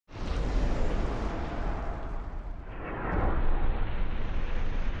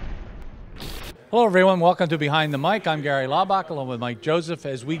Hello, everyone. Welcome to Behind the Mic. I'm Gary Laubach, along with Mike Joseph,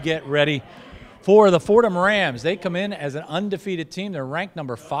 as we get ready for the Fordham Rams. They come in as an undefeated team. They're ranked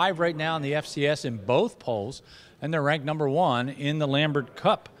number 5 right now in the FCS in both polls, and they're ranked number 1 in the Lambert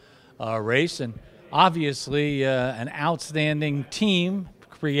Cup race. And obviously, an outstanding team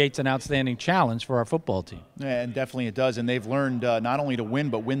creates an outstanding challenge for our football team. Yeah, and definitely it does. And they've learned not only to win,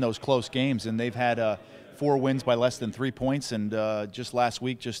 but win those close games. And they've had 4 wins by less than 3 points, and just last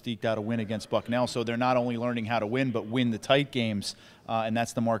week just eked out a win against Bucknell. So they're not only learning how to win, but win the tight games, and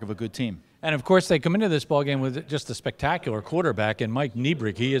that's the mark of a good team. And, of course, they come into this ballgame with just a spectacular quarterback in Mike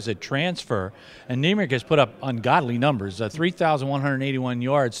Niebrick. He is a transfer, and Niebrick has put up ungodly numbers, 3,181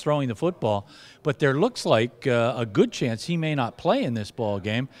 yards throwing the football. But there looks like a good chance he may not play in this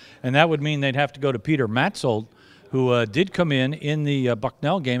ballgame, and that would mean they'd have to go to Peter Matzold, who did come in the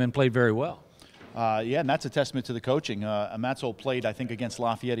Bucknell game and played very well. Yeah, and that's a testament to the coaching. Matzold played, I think, against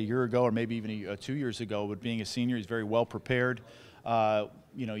Lafayette a year ago, or maybe even 2 years ago. But being a senior, he's very well prepared.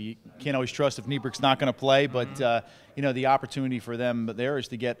 You know, you can't always trust if Niebrick's not going to play, but you know, the opportunity for them there is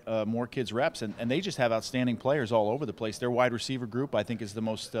to get more kids reps, and they just have outstanding players all over the place. Their wide receiver group, I think, is the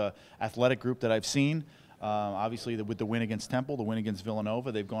most athletic group that I've seen. Obviously, with the win against Temple, the win against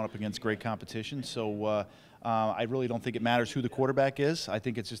Villanova, they've gone up against great competition. So I really don't think it matters who the quarterback is. I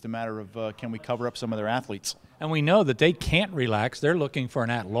think it's just a matter of can we cover up some of their athletes. And we know that they can't relax. They're looking for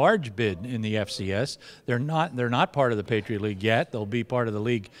an at-large bid in the FCS. They're not part of the Patriot League yet. They'll be part of the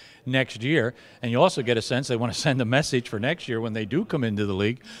league next year. And you also get a sense they want to send a message for next year when they do come into the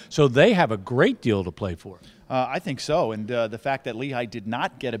league. So they have a great deal to play for. I think so, and the fact that Lehigh did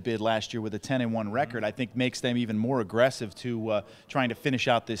not get a bid last year with a 10-1 record, I think makes them even more aggressive to trying to finish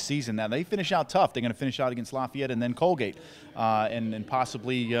out this season. Now, they finish out tough. They're going to finish out against Lafayette and then Colgate, and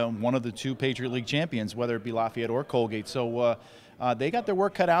possibly one of the 2 Patriot League champions, whether it be Lafayette or Colgate. So they got their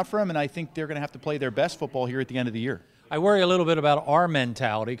work cut out for them, and I think they're going to have to play their best football here at the end of the year. I worry a little bit about our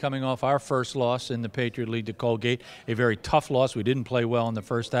mentality coming off our first loss in the Patriot League to Colgate, a very tough loss. We didn't play well in the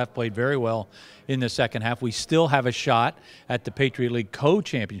first half, played very well in the second half. We still have a shot at the Patriot League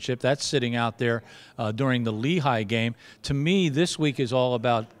co-championship. That's sitting out there during the Lehigh game. To me, this week is all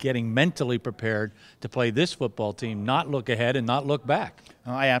about getting mentally prepared to play this football team, not look ahead and not look back.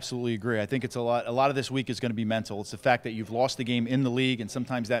 I absolutely agree. I think it's a lot of this week is going to be mental. It's the fact that you've lost the game in the league, and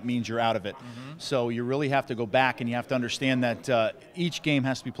sometimes that means you're out of it. So you really have to go back, and you have to understand that each game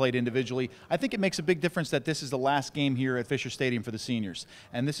has to be played individually. I think it makes a big difference that this is the last game here at Fisher Stadium for the seniors.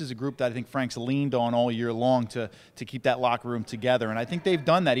 And this is a group that I think Frank's leaned on all year long to keep that locker room together. And I think they've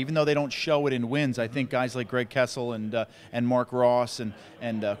done that, even though they don't show it in wins. I think guys like Greg Kessel and Mark Ross and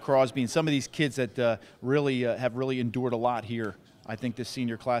Crosby and some of these kids that really have really endured a lot here. I think this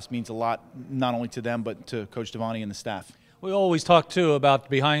senior class means a lot, not only to them, but to Coach Devani and the staff. We always talk, too, about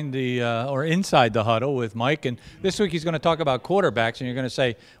behind the or inside the huddle with Mike. And this week he's going to talk about quarterbacks. And you're going to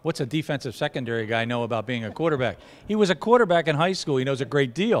say, what's a defensive secondary guy know about being a quarterback? He was a quarterback in high school. He knows a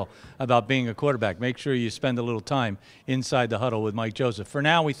great deal about being a quarterback. Make sure you spend a little time inside the huddle with Mike Joseph. For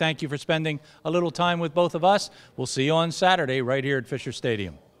now, we thank you for spending a little time with both of us. We'll see you on Saturday right here at Fisher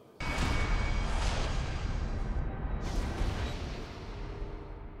Stadium.